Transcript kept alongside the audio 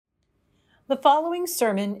The following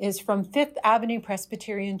sermon is from Fifth Avenue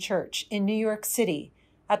Presbyterian Church in New York City,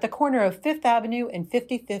 at the corner of Fifth Avenue and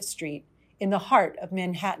 55th Street, in the heart of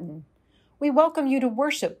Manhattan. We welcome you to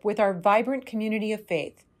worship with our vibrant community of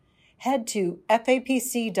faith. Head to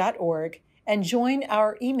fapc.org and join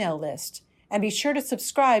our email list, and be sure to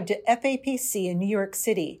subscribe to FAPC in New York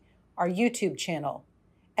City, our YouTube channel.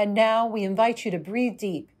 And now we invite you to breathe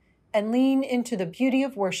deep and lean into the beauty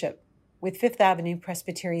of worship with Fifth Avenue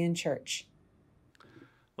Presbyterian Church.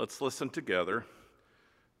 Let's listen together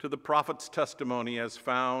to the prophet's testimony as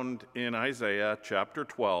found in Isaiah chapter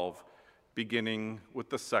 12, beginning with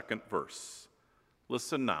the second verse.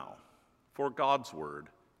 Listen now for God's word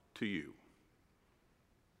to you.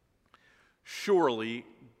 Surely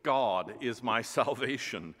God is my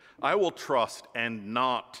salvation. I will trust and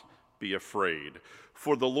not be afraid.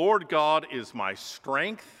 For the Lord God is my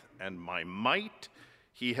strength and my might.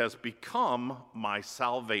 He has become my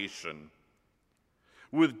salvation.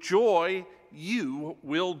 With joy, you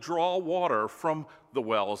will draw water from the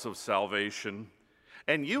wells of salvation.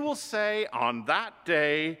 And you will say on that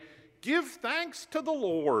day, give thanks to the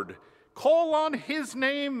Lord. Call on his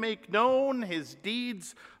name, make known his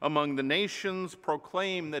deeds among the nations.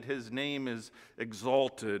 Proclaim that his name is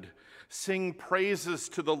exalted. Sing praises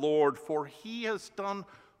to the Lord, for he has done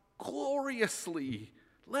gloriously.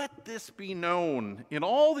 Let this be known in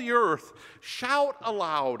all the earth. Shout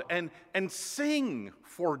aloud and sing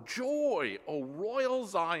for joy, O royal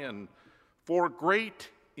Zion, for great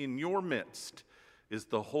in your midst is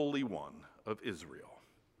the Holy One of Israel.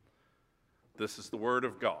 This is the word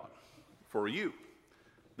of God for you,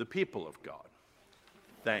 the people of God.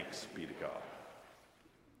 Thanks be to God.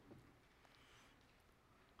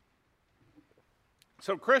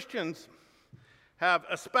 So Christians have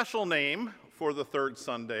a special name for the third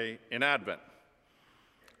Sunday in Advent.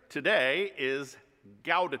 Today is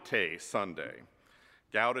Gaudete Sunday.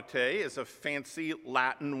 Gaudete is a fancy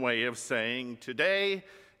Latin way of saying today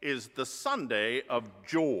is the Sunday of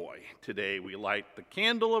joy. Today we light the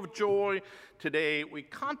candle of joy. Today we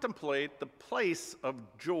contemplate the place of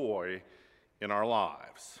joy in our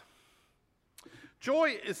lives.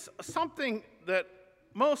 Joy is something that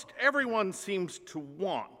most everyone seems to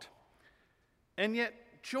want, and yet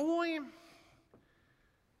joy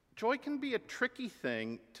can be a tricky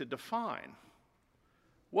thing to define.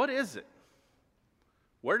 What is it?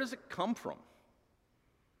 Where does it come from?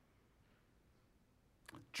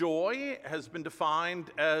 Joy has been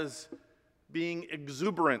defined as being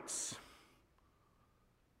exuberance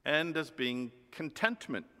and as being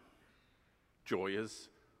contentment. Joy is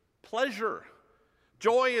pleasure.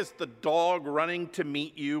 Joy is the dog running to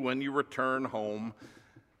meet you when you return home.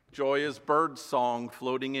 Joy is bird song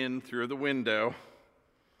floating in through the window.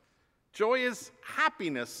 Joy is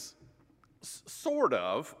happiness, sort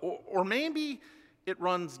of, or maybe it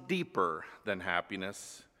runs deeper than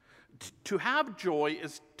happiness. To have joy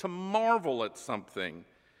is to marvel at something.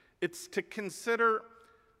 It's to consider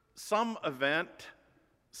some event,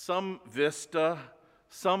 some vista,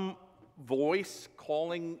 some voice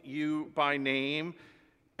calling you by name,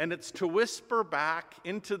 and it's to whisper back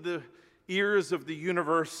into the ears of the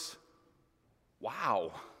universe,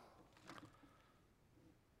 wow.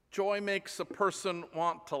 Joy makes a person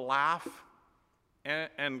want to laugh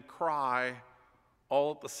and cry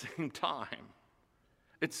all at the same time.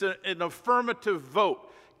 It's an affirmative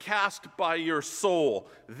vote cast by your soul.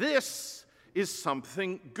 This is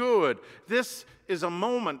something good. This is a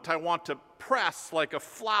moment I want to press like a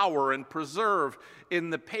flower and preserve in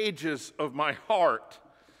the pages of my heart.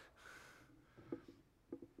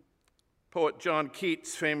 Poet John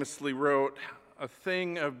Keats famously wrote, "A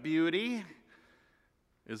thing of beauty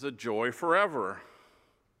is a joy forever.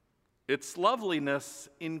 Its loveliness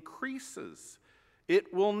increases.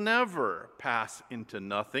 It will never pass into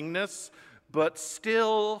nothingness, but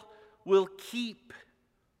still will keep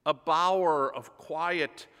a bower of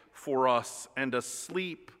quiet for us and a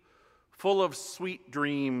sleep full of sweet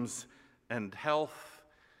dreams and health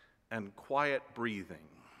and quiet breathing."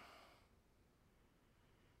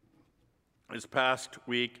 This past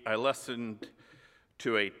week, I listened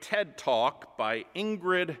to a TED Talk by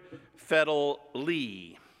Ingrid Fettel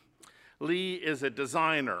Lee. Lee is a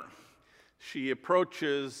designer. She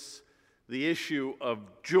approaches the issue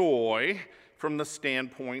of joy from the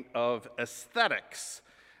standpoint of aesthetics.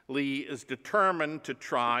 Lee is determined to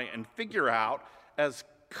try and figure out as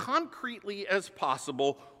concretely as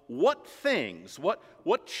possible what things,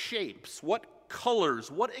 what shapes, what colors,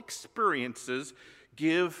 what experiences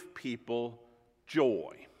give people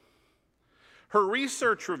joy. Her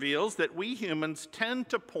research reveals that we humans tend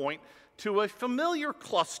to point to a familiar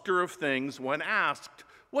cluster of things when asked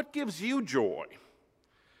what gives you joy?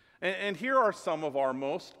 And here are some of our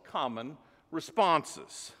most common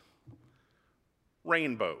responses.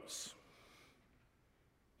 Rainbows.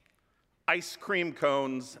 Ice cream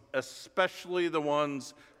cones, especially the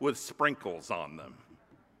ones with sprinkles on them.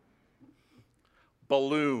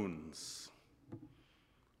 Balloons.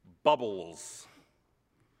 Bubbles.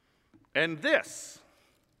 And this,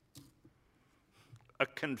 a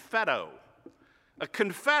confetto. A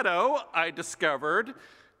confetto, I discovered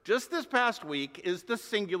just this past week, is the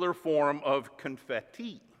singular form of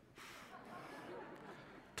confetti.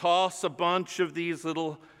 Toss a bunch of these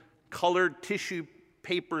little colored tissue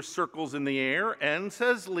paper circles in the air, and,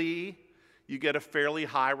 says Lee, you get a fairly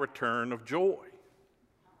high return of joy.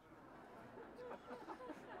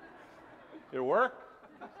 Did it work?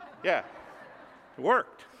 Yeah, it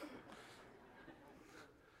worked.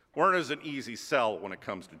 Weren't as an easy sell when it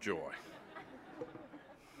comes to joy.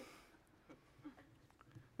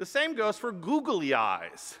 The same goes for googly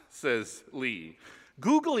eyes, says Lee.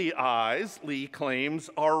 Googly eyes, Lee claims,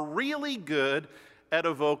 are really good at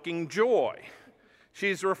evoking joy.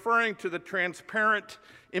 She's referring to the transparent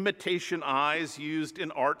imitation eyes used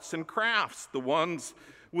in arts and crafts, the ones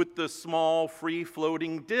with the small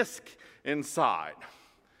free-floating disc inside.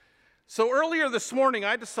 So earlier this morning,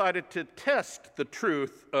 I decided to test the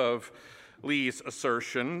truth of Lee's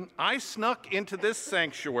assertion. I snuck into this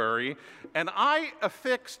sanctuary and I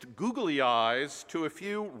affixed googly eyes to a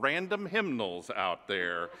few random hymnals out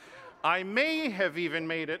there. I may have even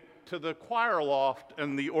made it to the choir loft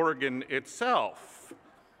and the organ itself.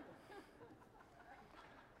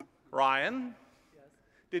 Ryan, yes.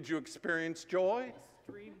 Did you experience joy?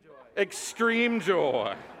 Extreme joy. Extreme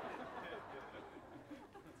joy.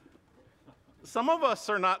 Some of us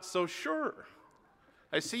are not so sure.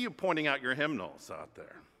 I see you pointing out your hymnals out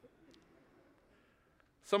there.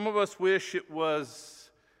 Some of us wish it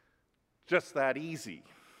was just that easy,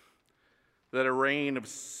 that a rain of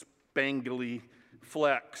spangly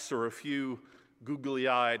flecks or a few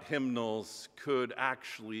googly-eyed hymnals could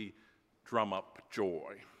actually drum up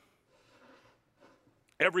joy.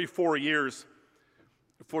 Every 4 years,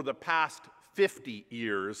 for the past 50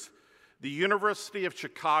 years, the University of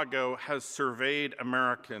Chicago has surveyed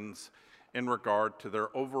Americans in regard to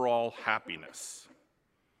their overall happiness.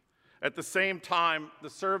 At the same time, the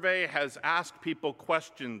survey has asked people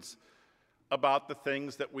questions about the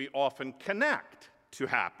things that we often connect to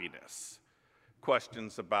happiness.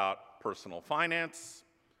 Questions about personal finance,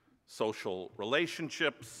 social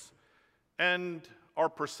relationships, and our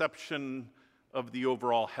perception of the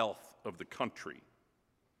overall health of the country.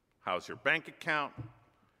 How's your bank account?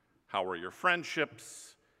 How are your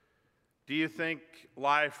friendships? Do you think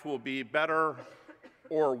life will be better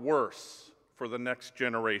or worse for the next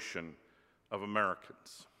generation of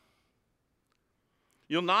Americans?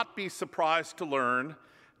 You'll not be surprised to learn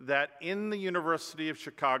that in the University of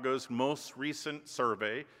Chicago's most recent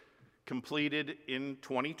survey, completed in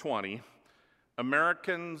 2020,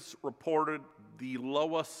 Americans reported the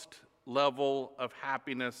lowest level of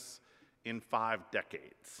happiness in 5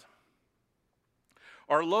 decades.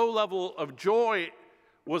 Our low level of joy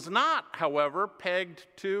was not, however, pegged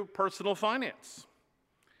to personal finance.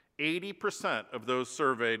 80% of those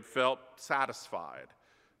surveyed felt satisfied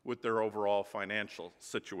with their overall financial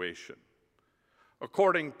situation.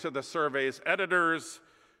 According to the survey's editors,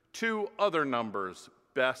 2 other numbers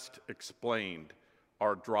best explained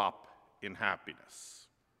our drop in happiness.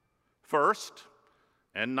 First,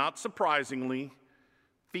 and not surprisingly,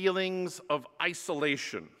 feelings of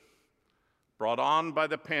isolation brought on by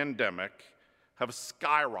the pandemic have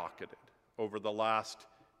skyrocketed over the last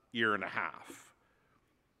year and a half.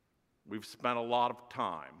 We've spent a lot of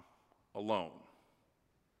time alone.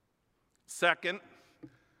 Second,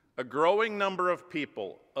 a growing number of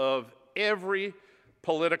people of every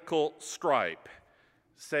political stripe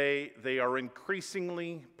say they are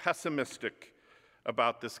increasingly pessimistic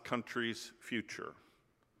about this country's future.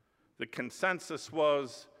 The consensus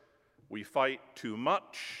was, we fight too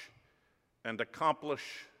much and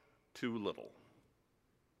accomplish too little.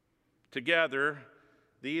 Together,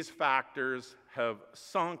 these factors have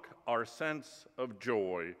sunk our sense of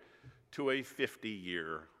joy to a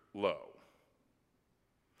 50-year low,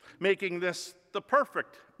 making this the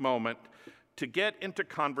perfect moment to get into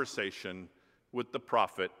conversation with the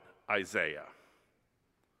prophet Isaiah.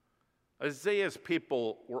 Isaiah's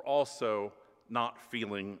people were also not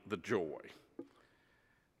feeling the joy.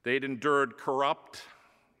 They'd endured corrupt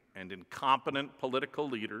and incompetent political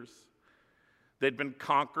leaders. They'd been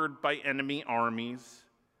conquered by enemy armies.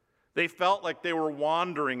 They felt like they were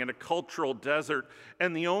wandering in a cultural desert,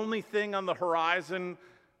 and the only thing on the horizon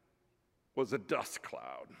was a dust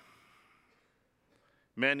cloud.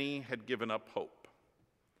 Many had given up hope.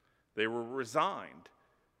 They were resigned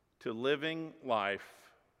to living life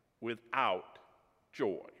without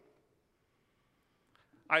joy.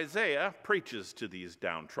 Isaiah preaches to these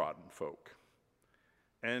downtrodden folk.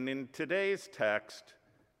 And in today's text,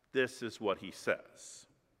 this is what he says.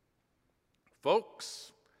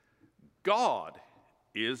 Folks, God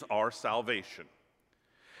is our salvation.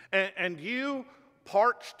 And you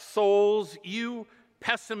parched souls, you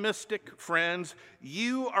pessimistic friends,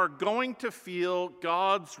 you are going to feel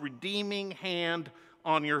God's redeeming hand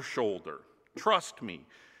on your shoulder. Trust me,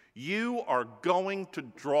 you are going to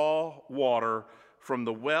draw water from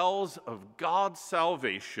the wells of God's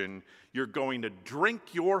salvation. You're going to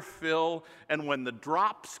drink your fill, and when the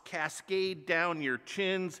drops cascade down your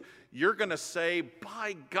chins, you're going to say,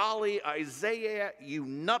 by golly, Isaiah, you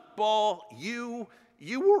nutball, you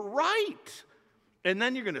were right. And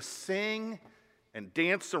then you're going to sing and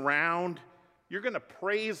dance around. You're going to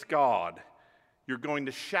praise God. You're going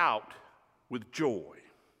to shout with joy.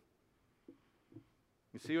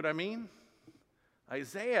 You see what I mean?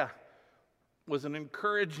 Isaiah was an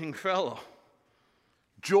encouraging fellow.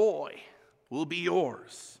 Joy will be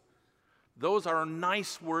yours. Those are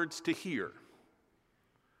nice words to hear.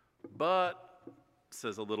 But,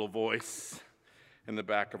 says a little voice in the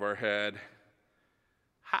back of our head,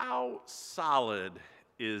 how solid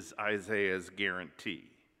is Isaiah's guarantee?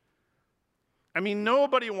 I mean,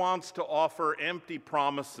 nobody wants to offer empty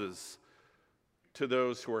promises to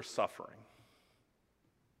those who are suffering.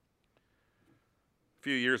 A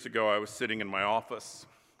few years ago, I was sitting in my office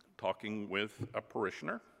talking with a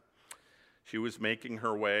parishioner. She was making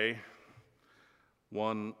her way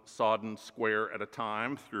one sodden square at a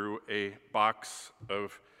time through a box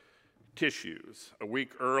of tissues. A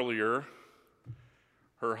week earlier,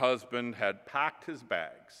 her husband had packed his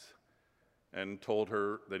bags and told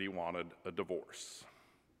her that he wanted a divorce.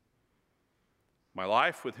 My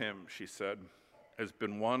life with him, she said, has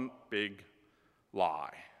been one big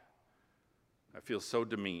lie. I feel so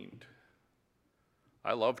demeaned.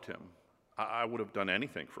 I loved him. I would have done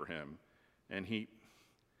anything for him. And he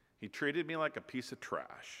treated me like a piece of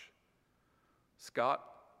trash. Scott,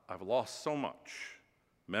 I've lost so much.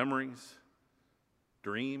 Memories,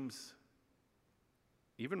 dreams,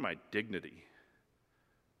 even my dignity.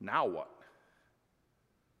 Now what?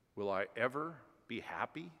 Will I ever be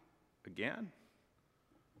happy again?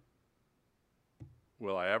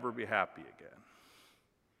 Will I ever be happy again?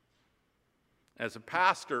 As a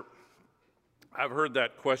pastor, I've heard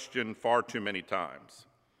that question far too many times.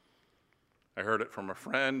 I heard it from a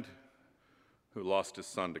friend who lost his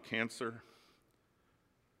son to cancer.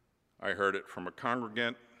 I heard it from a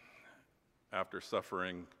congregant after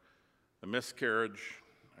suffering a miscarriage.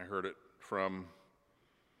 I heard it from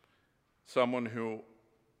someone who,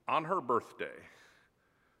 on her birthday,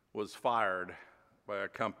 was fired by a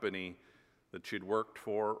company that she'd worked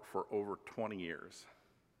for over 20 years.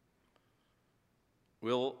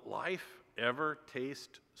 Will life ever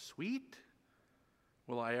taste sweet?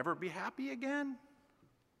 Will I ever be happy again?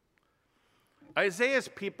 Isaiah's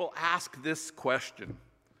people ask this question.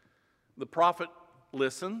 The prophet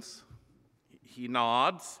listens, he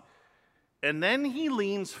nods, and then he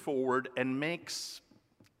leans forward and makes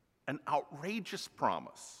an outrageous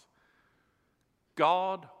promise.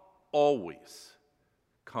 God always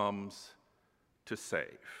comes to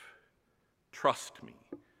save. Trust me.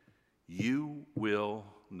 You will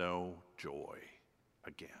know joy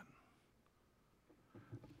again.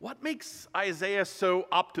 What makes Isaiah so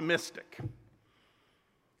optimistic?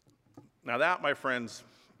 Now that, my friends,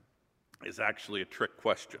 is actually a trick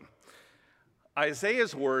question.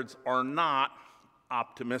 Isaiah's words are not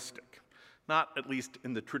optimistic, not at least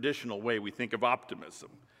in the traditional way we think of optimism.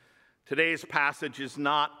 Today's passage is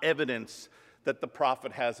not evidence that the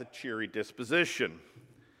prophet has a cheery disposition.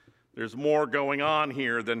 There's more going on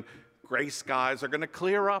here than gray skies are going to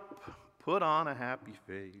clear up, put on a happy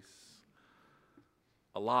face.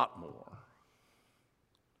 A lot more.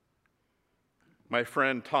 My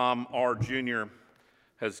friend Tom R. Jr.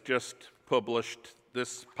 has just published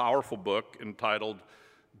this powerful book entitled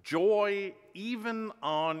Joy Even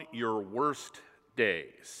on Your Worst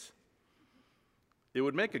Days. It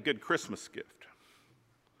would make a good Christmas gift.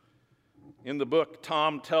 In the book,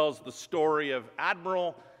 Tom tells the story of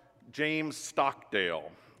Admiral James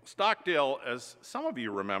Stockdale. Stockdale, as some of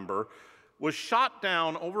you remember, was shot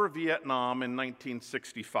down over Vietnam in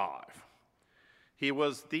 1965. He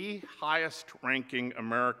was the highest-ranking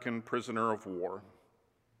American prisoner of war.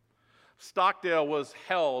 Stockdale was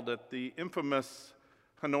held at the infamous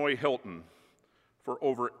Hanoi Hilton for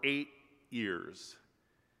over 8 years.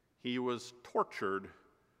 he was tortured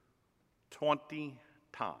 20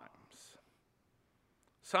 times.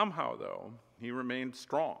 Somehow, though, he remained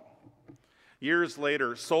strong. Years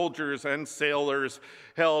later, soldiers and sailors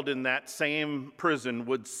held in that same prison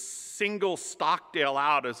would single Stockdale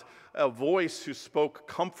out as a voice who spoke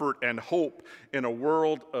comfort and hope in a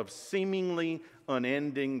world of seemingly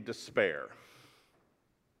unending despair.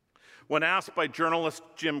 When asked by journalist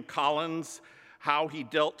Jim Collins how he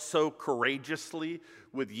dealt so courageously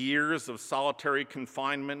with years of solitary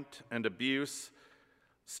confinement and abuse,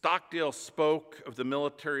 Stockdale spoke of the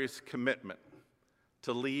military's commitment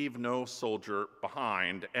to leave no soldier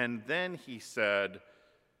behind. And then he said,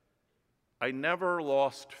 "I never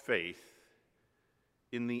lost faith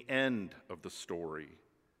in the end of the story.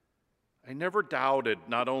 I never doubted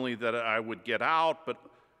not only that I would get out, but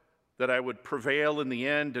that I would prevail in the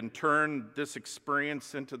end and turn this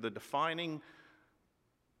experience into the defining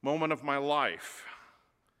moment of my life,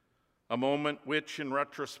 a moment which, in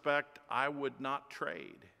retrospect, I would not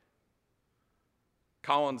trade."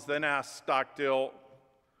 Collins then asked Stockdale,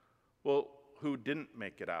 "Well, who didn't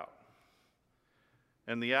make it out?"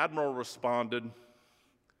 And the admiral responded,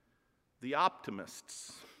 "The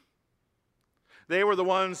optimists. They were the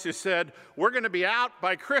ones who said, we're going to be out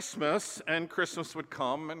by Christmas," and Christmas would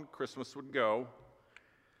come and Christmas would go.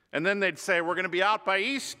 And then they'd say, we're going to be out by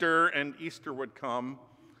Easter, and Easter would come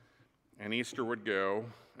and Easter would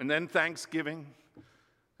go. And then Thanksgiving,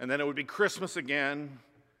 and then it would be Christmas again,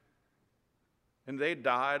 and they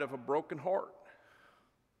died of a broken heart.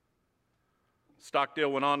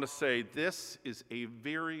 Stockdale went on to say, "This is a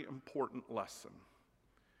very important lesson.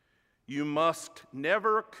 You must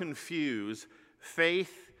never confuse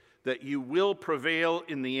faith that you will prevail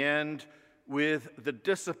in the end with the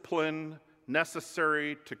discipline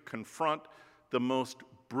necessary to confront the most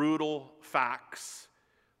brutal facts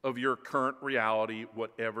of your current reality,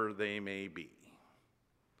 whatever they may be."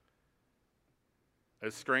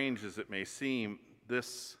 As strange as it may seem,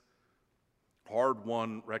 this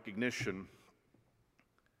hard-won recognition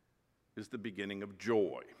is the beginning of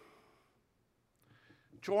joy.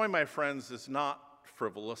 Joy, my friends, is not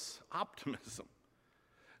frivolous optimism,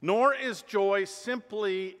 nor is joy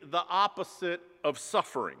simply the opposite of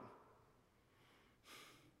suffering.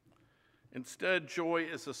 Instead, joy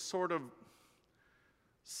is a sort of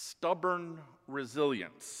stubborn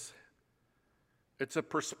resilience. It's a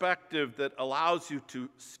perspective that allows you to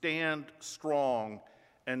stand strong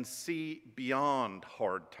and see beyond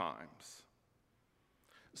hard times.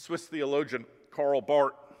 Swiss theologian Karl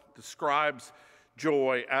Barth describes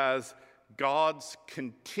joy as God's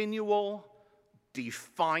continual,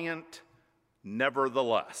 defiant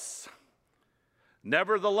nevertheless.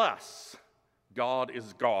 Nevertheless, God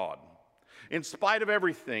is God. In spite of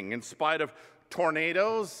everything, in spite of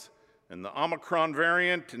tornadoes and the Omicron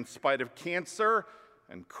variant, in spite of cancer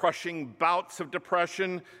and crushing bouts of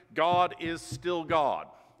depression, God is still God,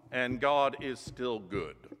 and God is still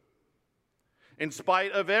good. In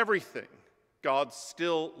spite of everything, God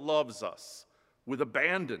still loves us with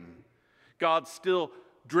abandon. God still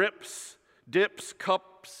dips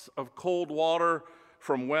cups of cold water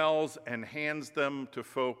from wells and hands them to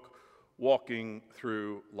folk walking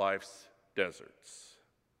through life's deserts.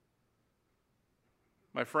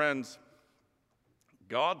 My friends,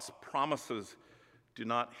 God's promises do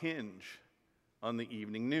not hinge on the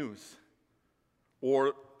evening news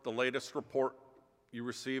or the latest report you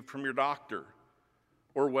received from your doctor,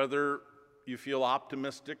 or whether you feel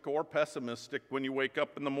optimistic or pessimistic when you wake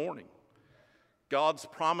up in the morning. God's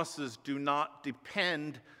promises do not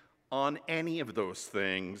depend on any of those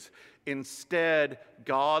things. Instead,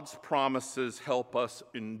 God's promises help us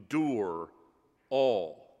endure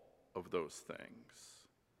all of those things.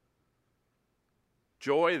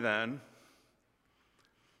 Joy, then,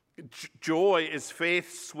 joy is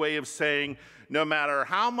faith's way of saying, no matter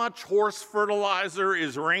how much horse fertilizer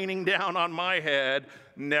is raining down on my head,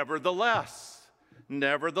 nevertheless,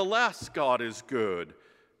 God is good.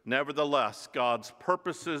 Nevertheless, God's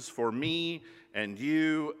purposes for me and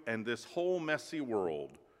you and this whole messy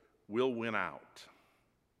world will win out.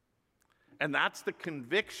 And that's the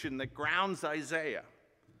conviction that grounds Isaiah.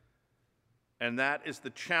 And that is the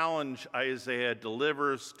challenge Isaiah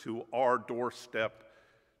delivers to our doorstep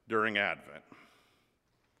during Advent.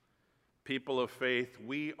 People of faith,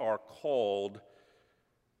 we are called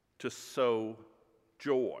to sow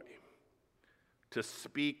joy, to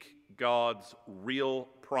speak God's real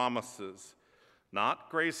promises. Not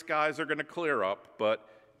gray skies are going to clear up, but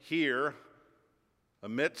here,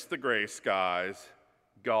 amidst the gray skies,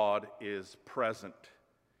 God is present.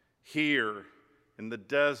 Here, in the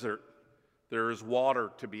desert, there is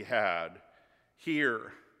water to be had.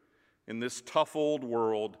 Here, In this tough old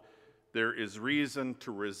world, there is reason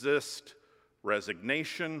to resist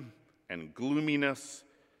resignation and gloominess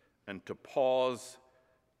and to pause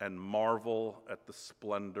and marvel at the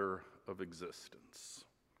splendor of existence.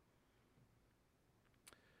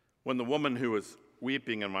 When the woman who was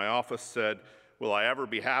weeping in my office said, "Will I ever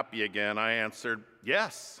be happy again?" I answered,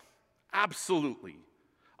 "Yes, absolutely.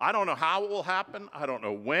 I don't know how it will happen. I don't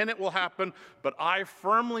know when it will happen, but I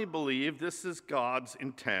firmly believe this is God's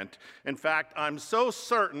intent. In fact, I'm so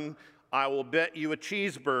certain I will bet you a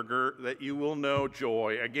cheeseburger that you will know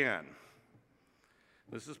joy again."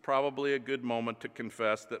 This is probably a good moment to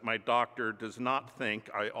confess that my doctor does not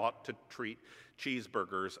think I ought to treat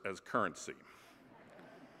cheeseburgers as currency.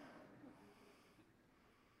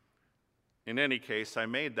 In any case, I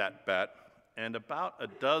made that bet, and about a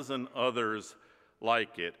dozen others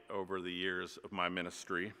like it over the years of my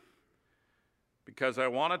ministry, because I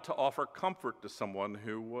wanted to offer comfort to someone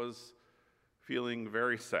who was feeling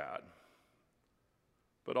very sad,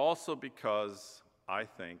 but also because I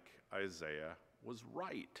think Isaiah was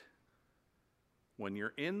right. When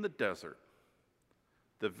you're in the desert,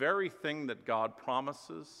 the very thing that God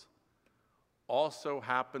promises also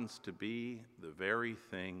happens to be the very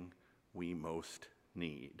thing we most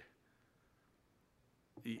need.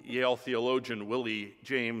 Yale theologian Willie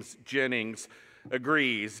James Jennings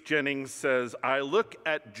agrees. Jennings says, "I look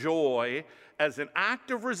at joy as an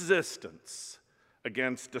act of resistance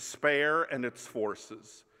against despair and its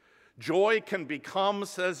forces. Joy can become,"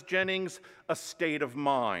 says Jennings, "a state of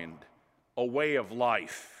mind, a way of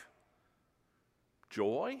life."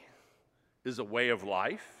 Joy is a way of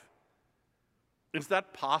life? Is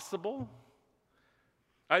that possible?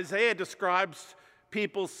 Isaiah describes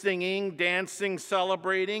people singing, dancing,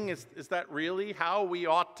 celebrating. Is that really how we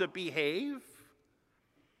ought to behave?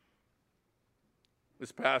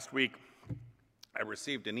 This past week, I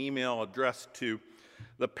received an email addressed to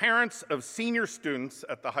the parents of senior students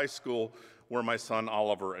at the high school where my son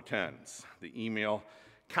Oliver attends. The email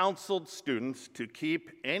counseled students to keep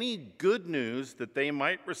any good news that they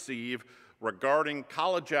might receive regarding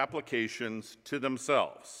college applications to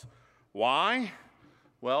themselves. Why?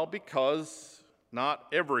 Well, because not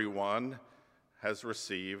everyone has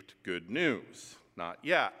received good news. Not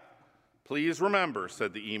yet. Please remember,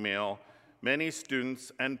 said the email, many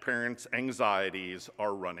students' and parents' anxieties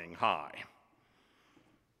are running high.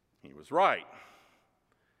 He was right.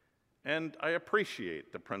 And I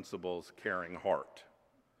appreciate the principal's caring heart.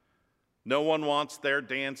 No one wants their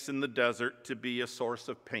dance in the desert to be a source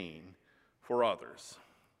of pain for others.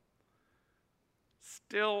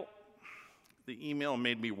 Still, the email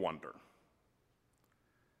made me wonder.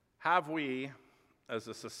 Have we, as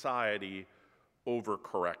a society,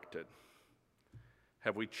 overcorrected?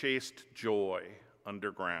 Have we chased joy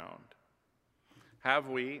underground? Have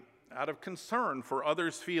we, out of concern for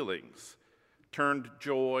others' feelings, turned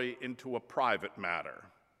joy into a private matter?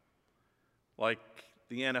 Like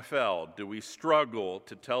the NFL, do we struggle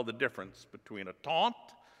to tell the difference between a taunt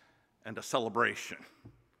and a celebration?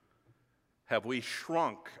 Have we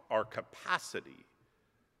shrunk our capacity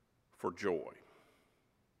for joy?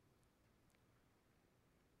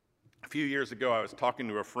 A few years ago, I was talking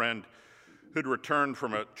to a friend who'd returned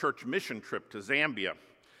from a church mission trip to Zambia.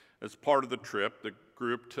 As part of the trip, the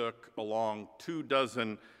group took along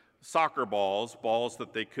 24 soccer balls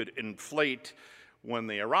that they could inflate when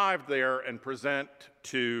they arrived there and present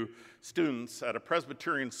to students at a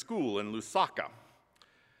Presbyterian school in Lusaka.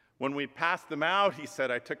 When we passed them out, he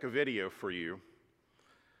said, "I took a video for you."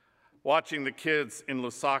 Watching the kids in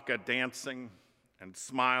Lusaka dancing and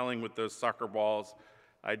smiling with those soccer balls,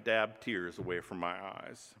 I dabbed tears away from my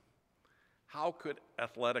eyes. How could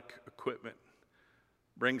athletic equipment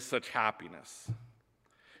bring such happiness?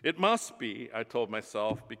 It must be, I told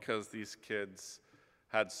myself, because these kids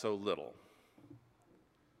had so little.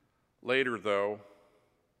 Later, though,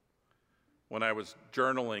 when I was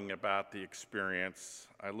journaling about the experience,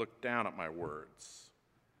 I looked down at my words.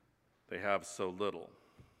 They have so little.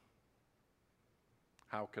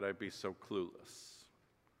 How could I be so clueless?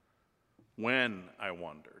 When, I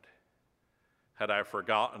wondered, had I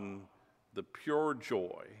forgotten the pure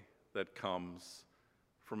joy that comes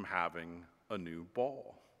from having a new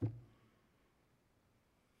ball?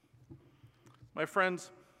 My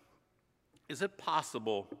friends, is it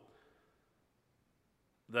possible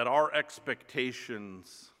that our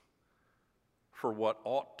expectations for what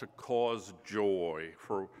ought to cause joy,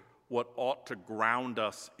 for what ought to ground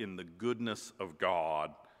us in the goodness of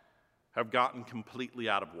God, have gotten completely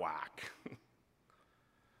out of whack?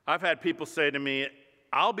 I've had people say to me,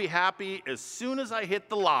 "I'll be happy as soon as I hit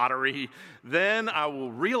the lottery, then I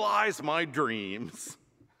will realize my dreams."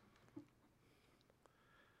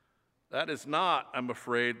 That is not, I'm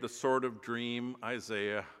afraid, the sort of dream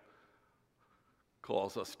Isaiah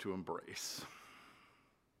calls us to embrace.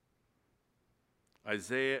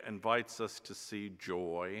 Isaiah invites us to see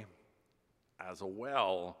joy as a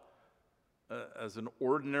well, as an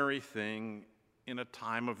ordinary thing in a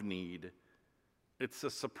time of need. It's a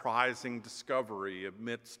surprising discovery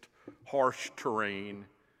amidst harsh terrain.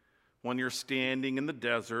 When you're standing in the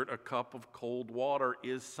desert, a cup of cold water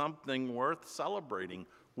is something worth celebrating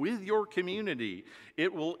with your community.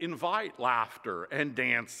 It will invite laughter and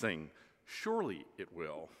dancing. Surely it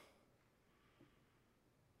will.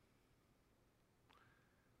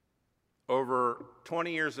 Over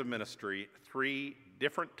 20 years of ministry, 3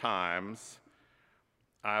 different times,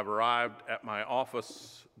 I've arrived at my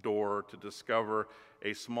office door to discover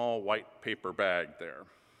a small white paper bag there.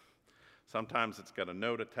 Sometimes it's got a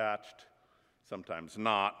note attached, sometimes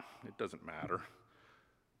not. It doesn't matter.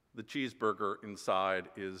 The cheeseburger inside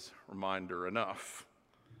is reminder enough.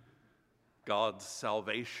 God's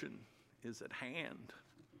salvation is at hand.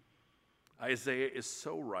 Isaiah is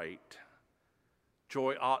so right.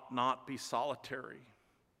 Joy ought not be solitary.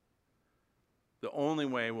 The only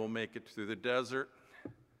way we'll make it through the desert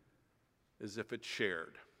is if it's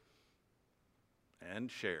shared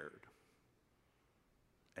and shared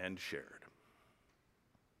and shared.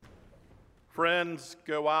 Friends,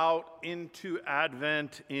 go out into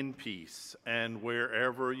Advent in peace, and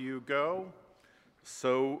wherever you go,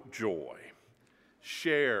 sow joy.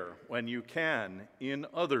 Share when you can in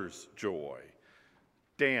others' joy.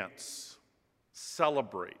 Dance,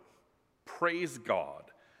 celebrate, praise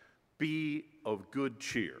God, be of good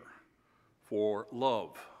cheer, for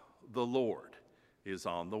love, the Lord, is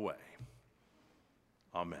on the way.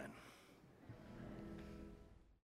 Amen.